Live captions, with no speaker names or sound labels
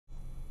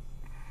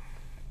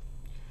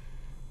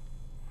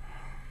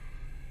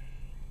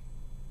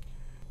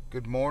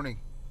Good morning.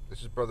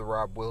 This is Brother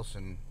Rob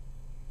Wilson.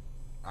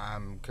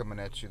 I'm coming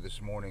at you this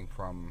morning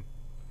from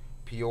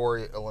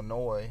Peoria,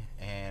 Illinois,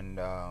 and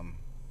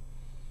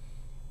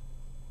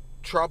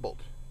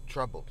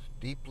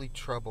deeply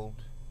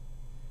troubled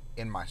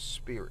in my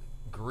spirit,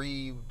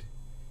 grieved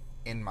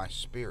in my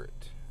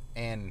spirit,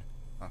 and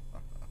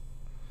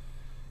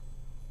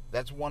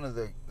that's one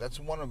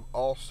of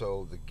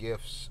also the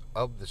gifts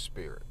of the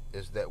Spirit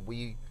is that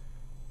we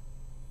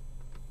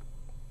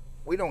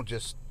don't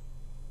just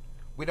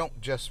we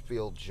don't just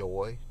feel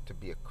joy to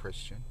be a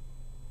Christian.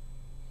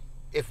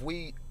 If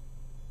we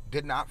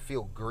did not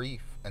feel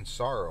grief and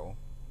sorrow,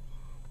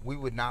 we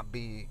would not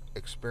be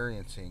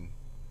experiencing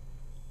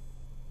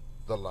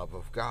the love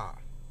of God,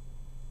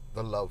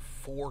 the love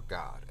for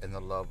God, and the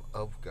love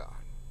of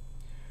God.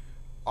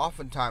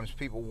 Oftentimes,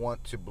 people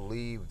want to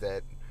believe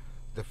that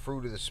the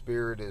fruit of the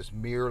Spirit is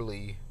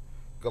merely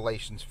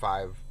Galatians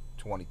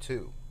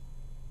 5:22.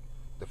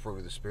 The fruit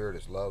of the Spirit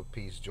is love,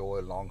 peace, joy,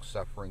 long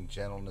suffering,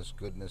 gentleness,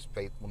 goodness,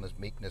 faithfulness,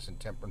 meekness, and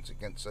temperance.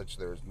 Against such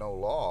there is no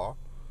law.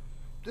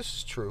 This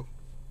is true.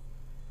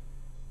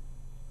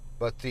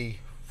 But the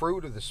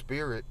fruit of the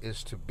Spirit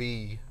is to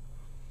be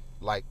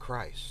like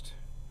Christ.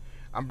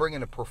 I'm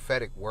bringing a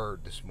prophetic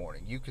word this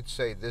morning. You could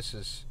say this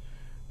is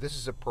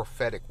a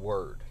prophetic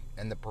word.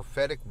 And the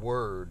prophetic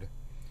word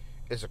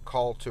is a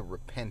call to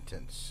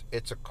repentance.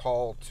 It's a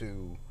call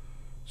to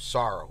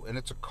sorrow. And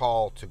it's a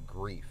call to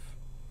grief.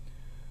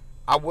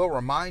 I will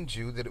remind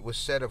you that it was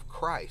said of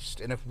Christ,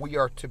 and if we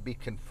are to be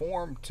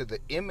conformed to the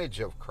image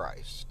of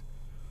Christ,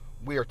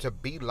 we are to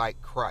be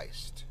like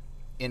Christ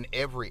in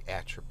every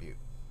attribute.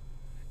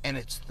 And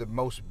it's the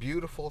most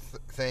beautiful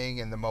thing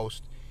and the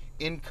most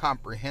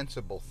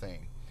incomprehensible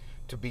thing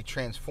to be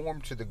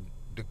transformed to the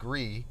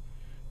degree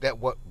that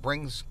what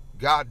brings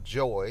God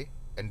joy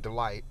and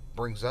delight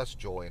brings us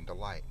joy and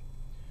delight.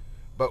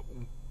 But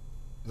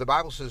the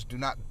Bible says, do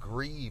not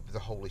grieve the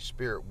Holy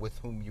Spirit with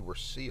whom you were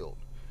sealed.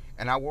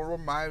 And I will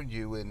remind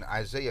you in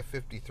Isaiah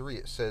 53,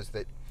 it says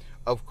that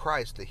of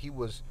Christ that he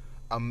was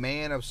a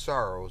man of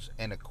sorrows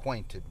and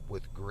acquainted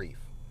with grief.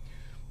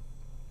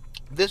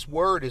 This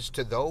word is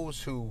to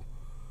those who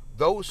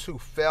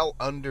fell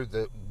under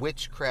the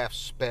witchcraft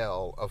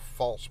spell of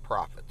false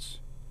prophets.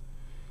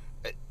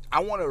 I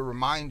want to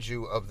remind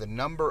you of the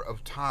number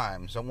of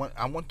times I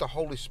want the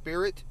Holy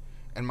Spirit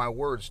and my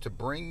words to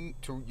bring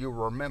to your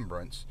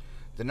remembrance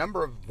the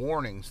number of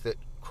warnings that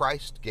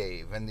Christ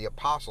gave and the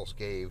apostles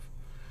gave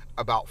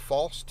about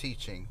false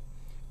teaching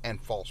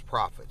and false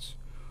prophets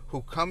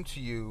who come to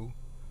you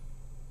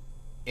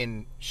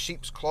in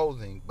sheep's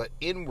clothing, but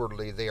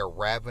inwardly they are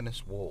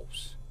ravenous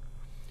wolves.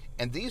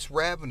 And these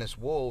ravenous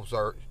wolves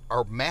are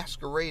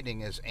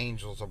masquerading as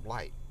angels of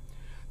light.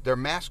 They're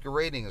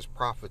masquerading as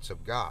prophets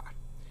of God.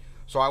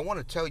 So I want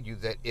to tell you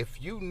that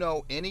if you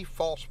know any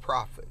false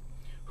prophet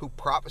who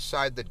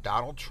prophesied that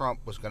Donald Trump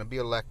was going to be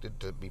elected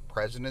to be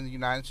president of the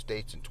United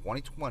States in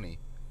 2020,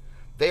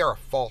 they are a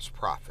false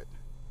prophet.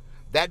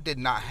 That did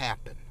not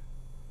happen.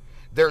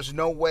 There's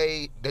no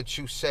way that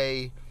you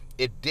say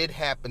it did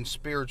happen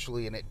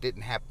spiritually and it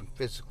didn't happen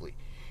physically.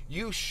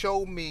 You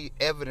show me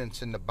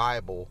evidence in the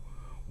Bible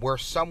where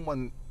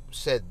someone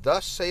said,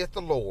 "Thus saith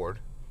the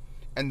Lord,"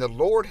 and the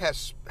Lord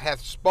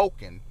hath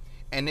spoken,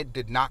 and it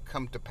did not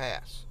come to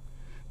pass.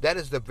 That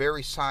is the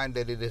very sign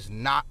that it is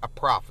not a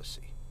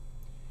prophecy.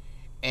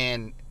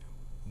 And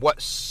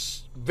what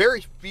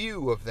very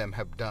few of them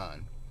have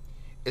done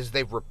is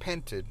they've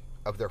repented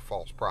of their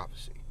false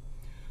prophecy.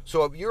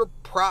 So if you're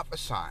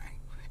prophesying,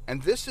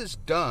 and this is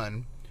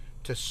done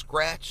to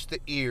scratch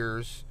the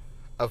ears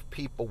of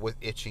people with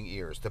itching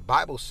ears. The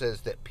Bible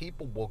says that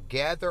people will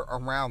gather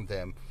around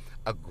them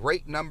a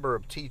great number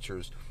of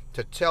teachers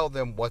to tell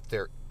them what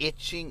their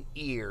itching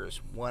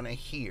ears want to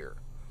hear.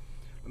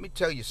 Let me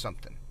tell you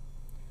something.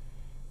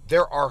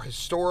 There are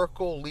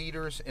historical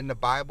leaders in the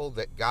Bible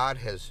that God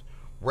has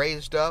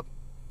raised up,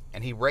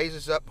 and he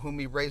raises up whom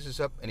he raises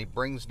up, and he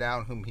brings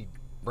down whom he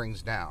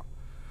brings down.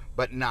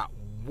 But not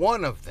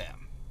one of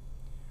them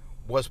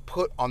was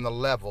put on the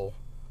level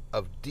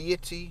of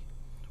deity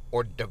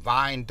or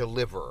divine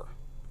deliverer.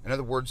 In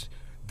other words,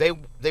 they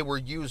were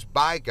used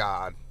by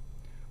God,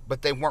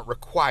 but they weren't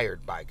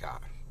required by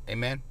God.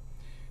 Amen?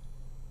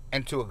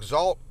 And to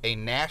exalt a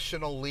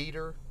national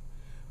leader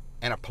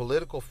and a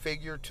political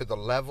figure to the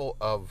level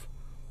of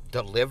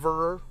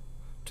deliverer,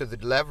 to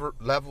the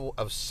level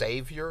of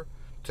savior,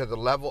 to the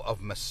level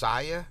of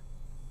Messiah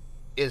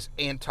is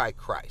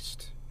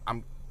antichrist.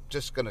 I'm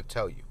just going to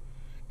tell you.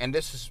 And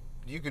this is,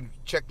 you can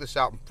check this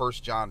out in 1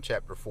 John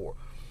chapter 4.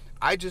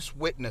 I just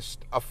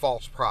witnessed a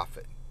false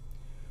prophet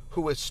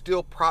who is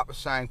still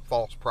prophesying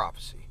false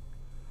prophecy.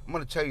 I'm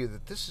going to tell you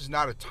that this is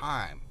not a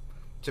time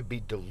to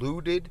be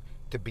deluded,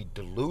 to be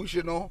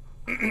delusional,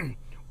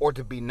 or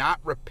to be not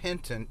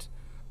repentant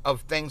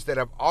of things that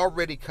have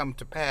already come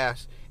to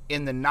pass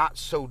in the not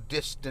so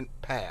distant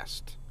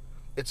past.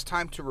 It's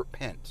time to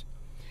repent.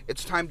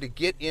 It's time to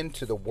get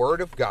into the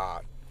Word of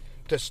God,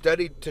 to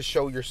study to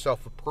show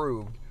yourself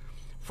approved,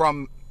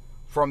 from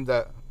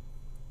the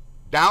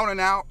down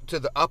and out to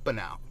the up and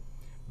out.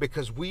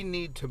 because we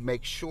need to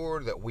make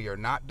sure that we are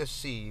not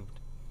deceived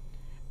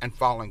and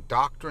following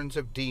doctrines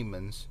of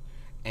demons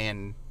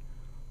and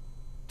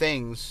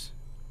things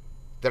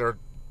that are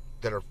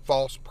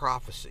false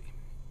prophecy.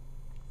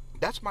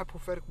 That's my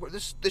prophetic word.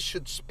 This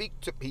should speak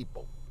to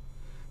people,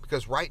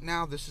 because right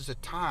now this is a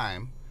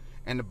time,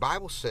 and the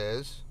Bible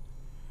says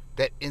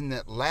that in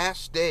the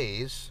last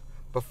days,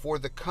 before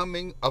the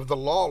coming of the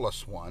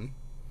lawless one,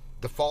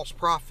 the false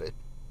prophet,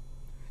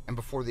 and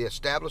before the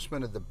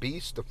establishment of the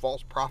beast, the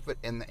false prophet,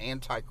 and the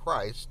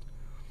Antichrist,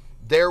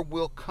 there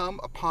will come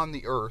upon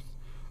the earth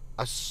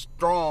a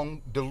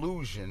strong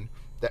delusion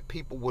that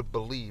people would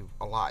believe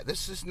a lie.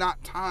 This is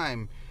not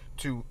time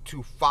to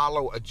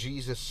follow a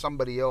Jesus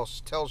somebody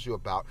else tells you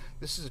about.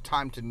 This is a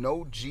time to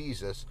know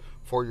Jesus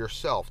for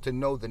yourself, to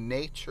know the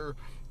nature,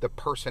 the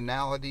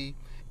personality,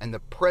 and the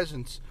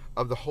presence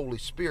of the Holy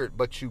Spirit.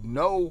 But you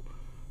know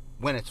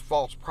when it's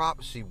false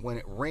prophecy, when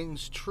it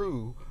rings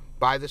true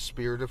by the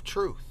Spirit of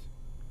truth.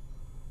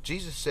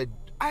 Jesus said,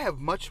 I have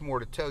much more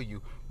to tell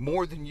you,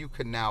 more than you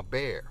can now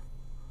bear.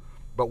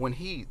 But when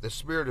He, the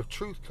Spirit of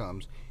truth,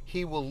 comes,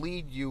 He will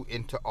lead you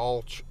into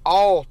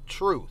all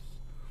truth.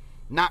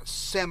 Not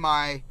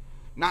throwing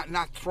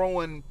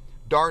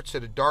darts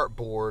at a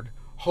dartboard,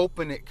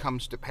 hoping it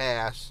comes to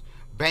pass,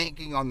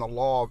 banking on the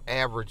law of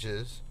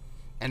averages,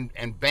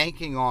 and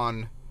banking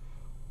on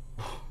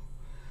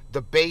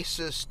the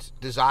basest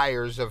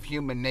desires of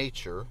human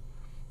nature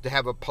to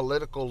have a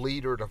political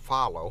leader to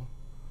follow.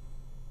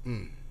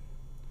 And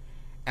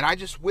I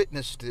just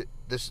witnessed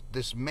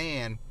this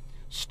man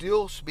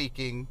still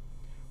speaking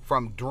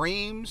from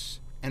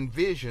dreams and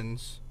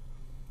visions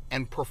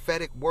and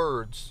prophetic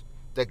words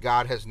that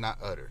God has not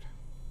uttered.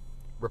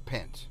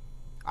 Repent.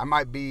 I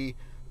might be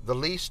the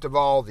least of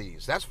all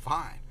these. That's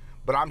fine.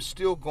 But I'm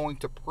still going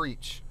to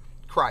preach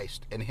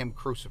Christ and Him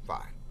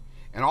crucified.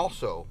 And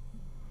also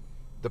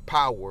the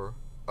power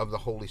of the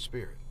Holy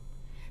Spirit.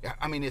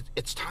 I mean,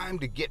 it's time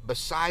to get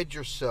beside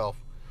yourself,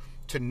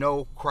 to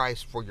know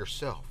Christ for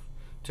yourself,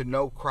 to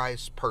know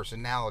Christ's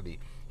personality,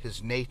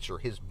 His nature,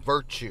 His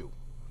virtue.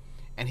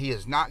 And He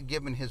has not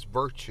given His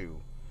virtue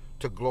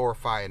to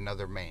glorify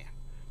another man,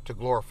 to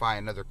glorify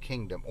another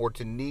kingdom, or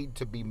to need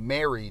to be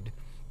married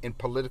in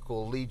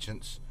political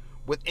allegiance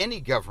with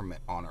any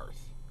government on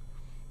earth.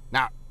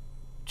 Now,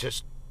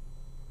 just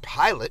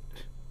Pilate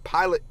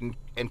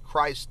and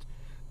Christ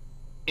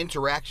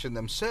interaction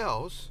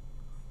themselves,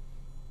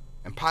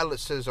 and Pilate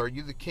says, are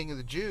you the king of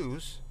the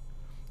Jews?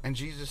 And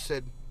Jesus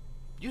said,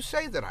 you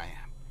say that I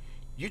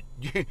am.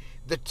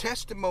 The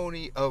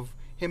testimony of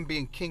Him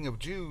being king of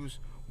Jews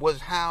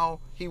was how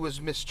He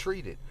was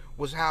mistreated,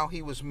 was how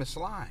He was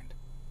mislined,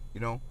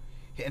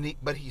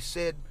 but He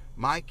said,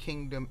 my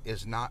kingdom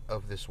is not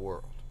of this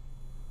world.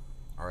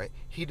 All right.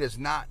 He did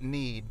not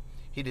need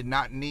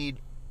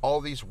all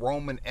these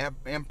Roman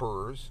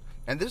emperors.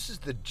 And this is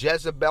the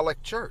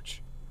Jezebelic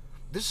church.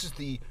 This is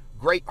the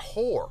great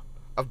whore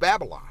of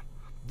Babylon.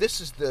 This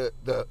is the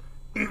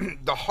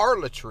the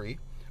harlotry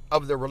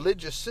of the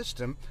religious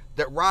system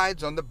that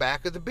rides on the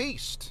back of the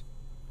beast.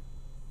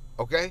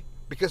 Okay?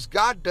 Because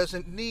God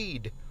doesn't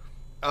need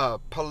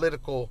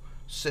political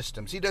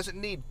systems. He doesn't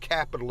need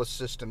capitalist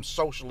systems,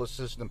 socialist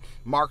systems,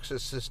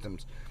 Marxist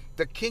systems.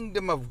 The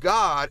kingdom of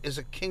God is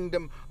a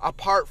kingdom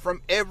apart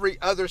from every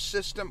other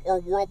system or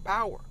world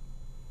power.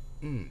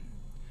 Let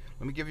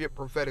me give you a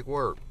prophetic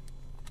word,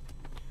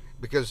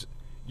 because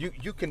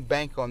you can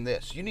bank on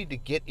this. You need to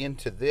get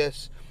into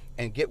this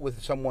and get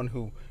with someone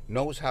who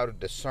knows how to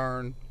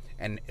discern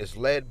and is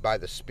led by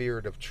the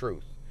Spirit of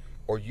truth,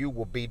 or you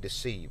will be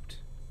deceived.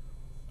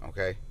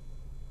 Okay?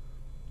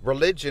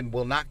 Religion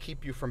will not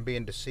keep you from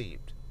being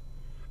deceived.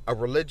 A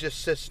religious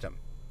system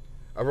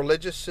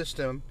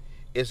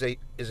is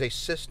a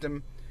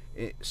system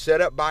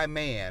set up by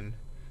man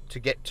to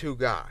get to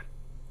God.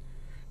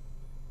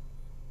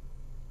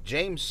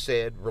 James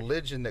said,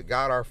 religion that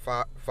God our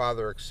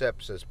Father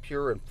accepts as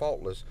pure and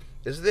faultless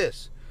is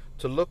this: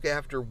 to look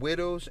after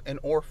widows and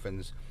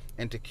orphans,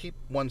 and to keep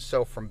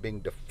oneself from being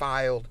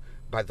defiled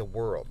by the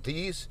world.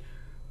 These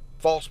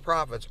false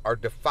prophets are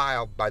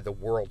defiled by the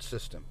world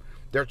system.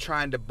 They're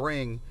trying to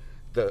bring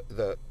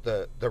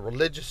the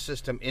religious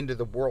system into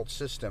the world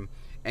system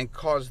and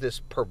cause this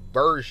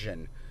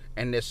perversion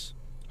and this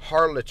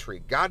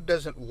harlotry. God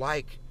doesn't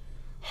like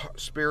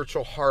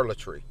spiritual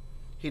harlotry.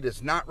 He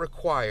does not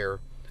require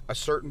a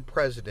certain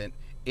president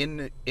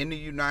in the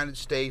United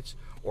States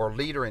or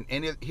leader in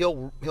any.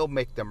 He'll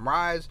make them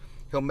rise.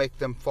 He'll make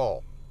them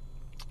fall.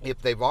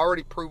 If they've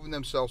already proven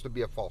themselves to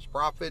be a false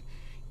prophet,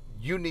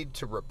 you need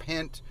to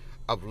repent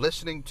of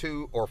listening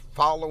to or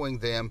following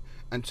them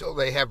until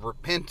they have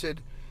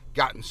repented,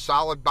 gotten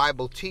solid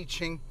Bible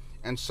teaching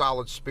and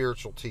solid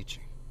spiritual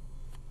teaching.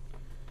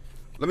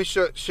 Let me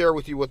share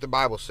with you what the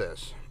Bible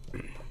says.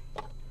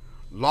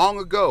 Long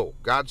ago,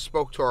 God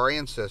spoke to our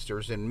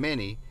ancestors in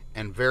many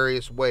and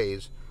various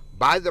ways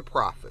by the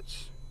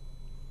prophets.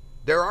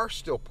 There are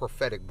still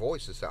prophetic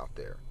voices out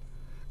there,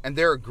 and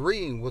they're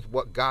agreeing with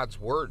what God's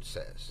word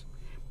says,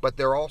 but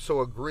they're also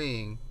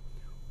agreeing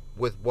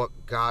with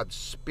what God's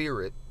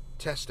Spirit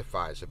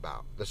testifies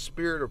about. The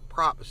spirit of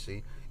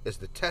prophecy is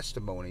the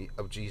testimony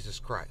of Jesus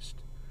Christ,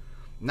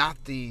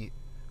 not the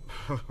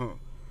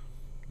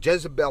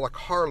Jezebelic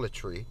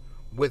harlotry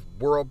with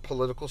world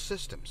political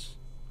systems.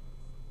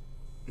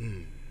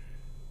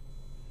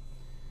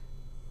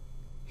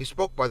 He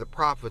spoke by the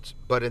prophets,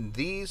 but in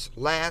these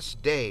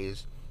last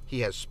days he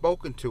has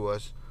spoken to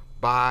us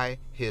by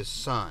his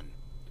Son,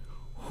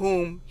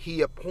 whom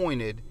he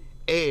appointed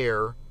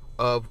heir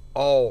of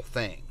all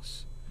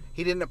things.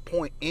 He didn't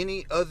appoint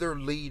any other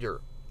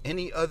leader,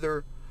 any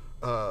other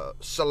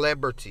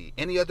celebrity,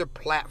 any other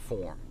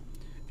platform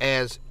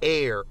as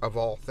heir of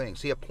all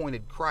things. He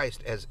appointed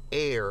Christ as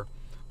heir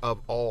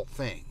of all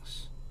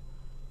things.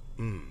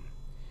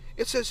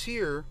 It says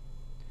here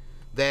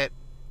that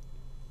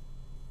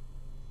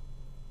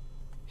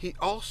he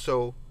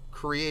also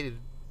created,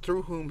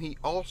 through whom he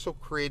also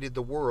created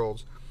the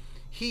worlds.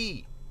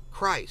 He,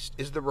 Christ,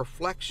 is the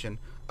reflection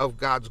of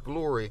God's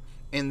glory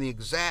and the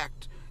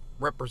exact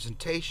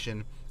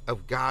representation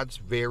of God's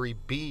very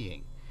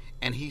being.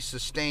 And he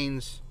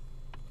sustains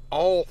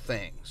all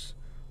things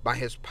by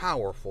his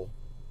powerful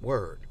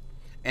word.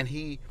 And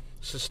he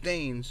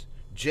sustains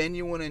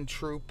genuine and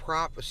true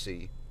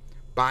prophecy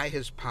by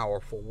his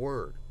powerful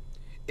word.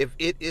 If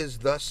it is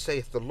thus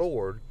saith the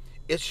Lord,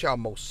 it shall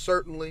most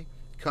certainly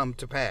come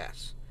to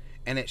pass,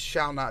 and it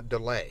shall not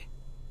delay.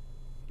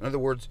 In other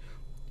words,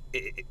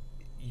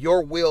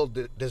 your will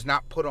does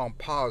not put on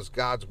pause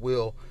God's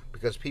will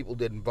because people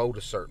didn't vote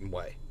a certain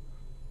way.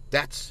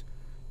 That's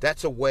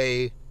a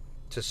way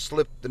to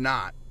slip the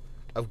knot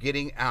of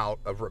getting out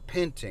of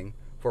repenting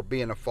for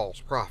being a false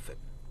prophet.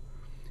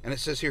 And it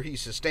says here, he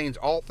sustains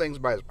all things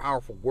by his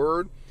powerful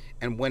word,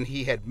 and when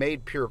he had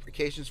made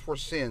purifications for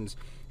sins,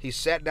 he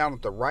sat down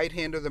at the right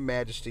hand of the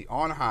majesty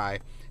on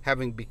high,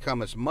 having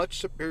become as much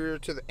superior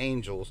to the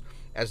angels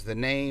as the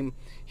name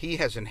he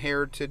has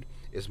inherited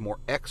is more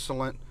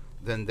excellent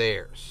than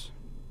theirs.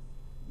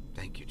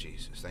 Thank you,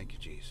 Jesus. Thank you,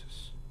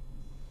 Jesus.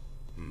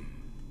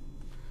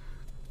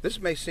 This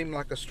may seem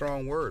like a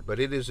strong word, but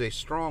it is a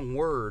strong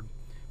word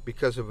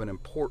because of an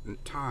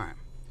important time.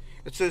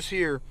 It says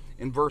here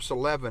in verse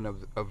 11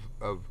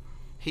 of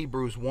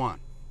Hebrews 1.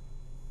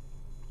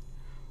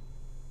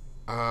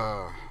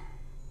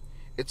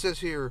 It says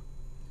here,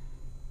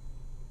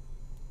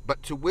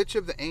 but to which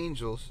of the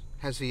angels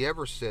has he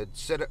ever said,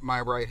 sit at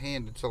my right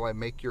hand until I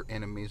make your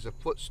enemies a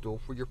footstool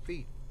for your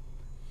feet?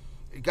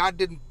 God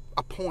didn't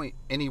appoint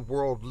any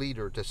world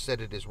leader to sit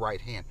at his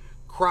right hand.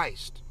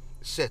 Christ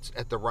sits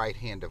at the right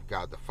hand of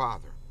God the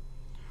Father.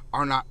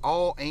 Are not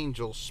all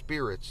angels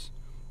spirits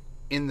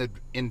in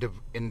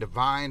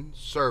divine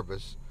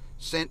service,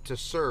 sent to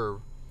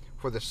serve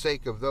for the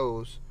sake of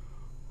those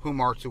whom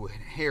are to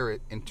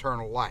inherit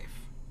eternal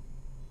life?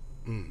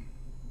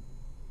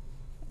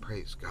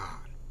 Praise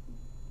God.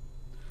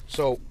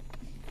 So,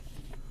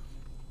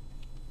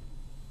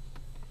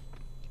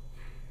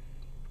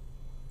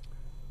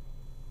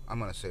 I'm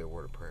going to say a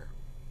word of prayer.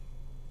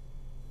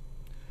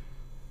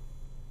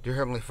 Dear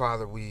Heavenly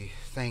Father, we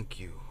thank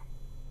you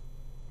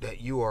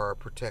that you are a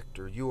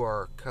protector. You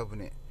are a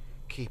covenant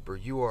keeper.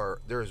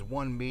 There is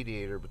one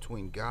mediator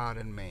between God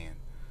and man,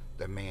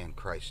 the man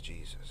Christ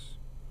Jesus.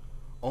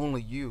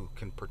 Only you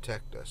can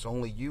protect us.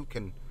 Only you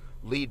can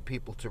lead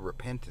people to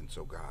repentance,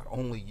 oh God.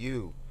 Only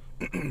you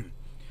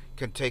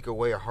can take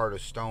away a heart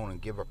of stone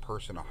and give a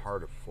person a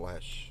heart of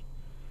flesh.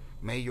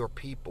 May your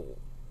people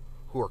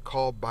who are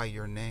called by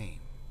your name,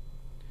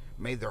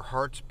 may their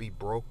hearts be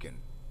broken.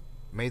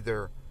 May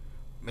their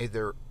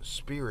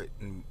spirit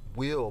and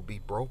will be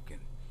broken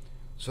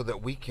so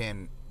that we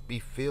can be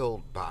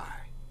filled by,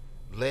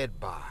 led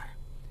by,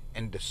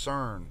 and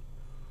discern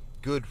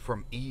good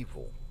from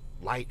evil,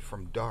 light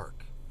from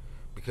dark,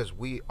 because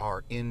we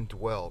are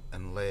indwelt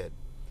and led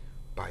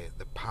by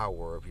the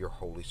power of your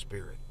Holy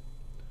Spirit.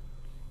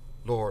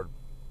 Lord,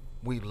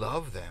 we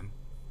love them,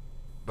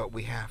 but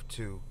we have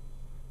to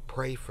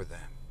pray for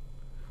them.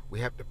 We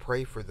have to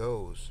pray for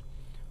those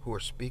who are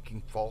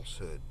speaking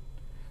falsehood,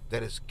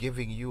 that is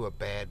giving you a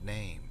bad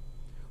name,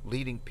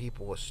 leading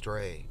people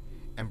astray,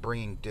 and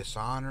bringing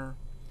dishonor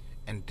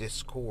and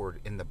discord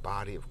in the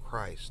body of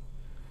Christ,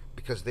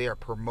 because they are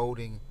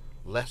promoting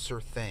lesser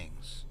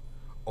things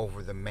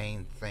over the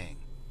main thing,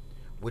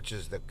 which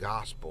is the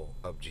gospel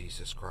of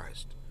Jesus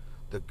Christ,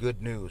 the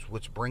good news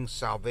which brings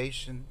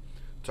salvation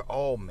to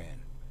all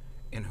men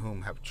in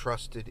whom have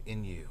trusted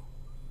in you.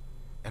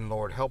 And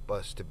Lord, help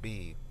us to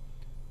be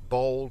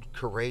bold,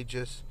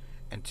 courageous,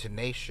 and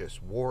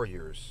tenacious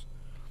warriors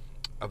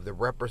of the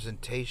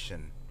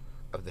representation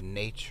of the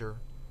nature,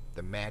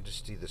 the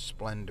majesty, the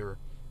splendor,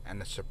 and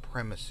the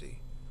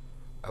supremacy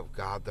of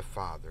God the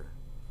Father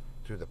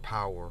through the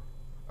power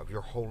of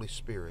your Holy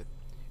Spirit,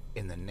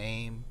 in the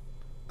name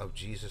of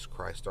Jesus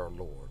Christ our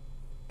Lord.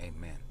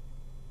 Amen.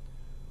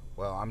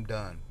 Well, I'm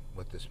done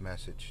with this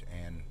message,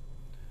 and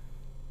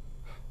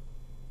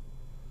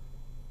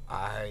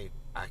I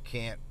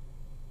can't,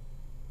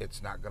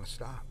 it's not going to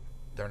stop.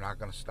 They're not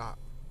going to stop.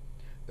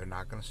 They're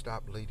not going to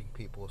stop leading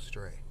people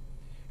astray.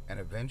 And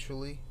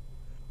eventually,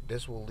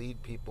 this will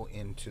lead people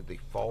into the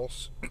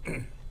false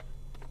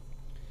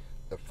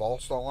the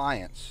false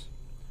alliance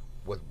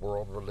with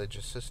world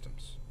religious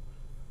systems,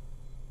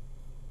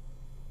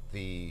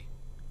 the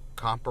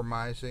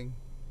compromising,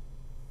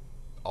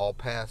 all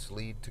paths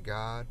lead to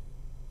God.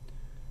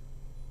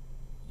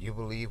 You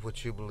believe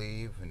what you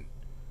believe, and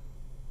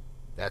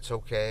that's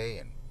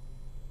okay.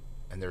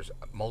 And there's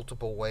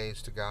multiple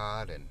ways to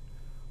God, and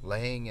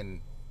laying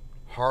in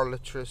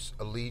harlotous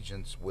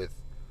allegiance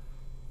with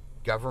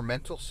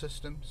governmental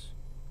systems,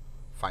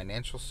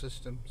 financial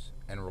systems,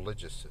 and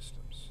religious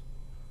systems.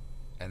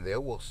 And they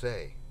will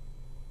say,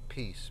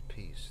 peace,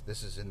 peace.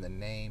 This is in the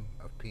name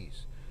of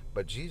peace.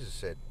 But Jesus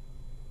said,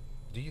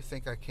 do you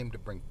think I came to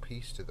bring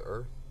peace to the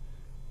earth?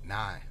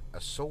 Nay, a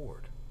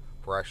sword.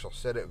 For I shall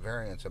set at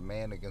variance a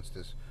man against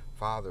his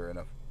father,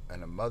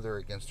 and a mother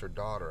against her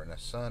daughter, and a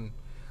son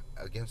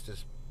against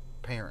his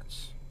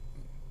parents.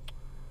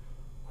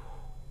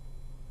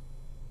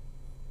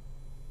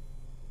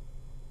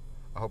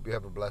 I hope you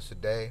have a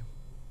blessed day.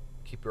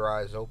 Keep your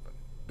eyes open.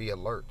 Be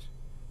alert.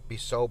 Be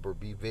sober.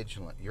 Be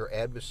vigilant. Your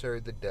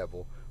adversary, the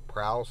devil,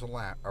 prowls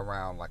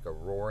around like a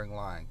roaring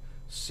lion,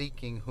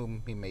 seeking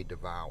whom he may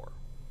devour.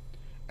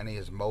 And he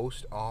is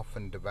most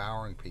often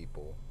devouring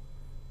people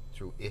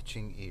through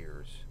itching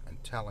ears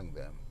and telling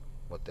them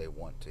what they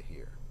want to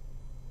hear.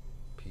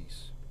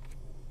 Peace.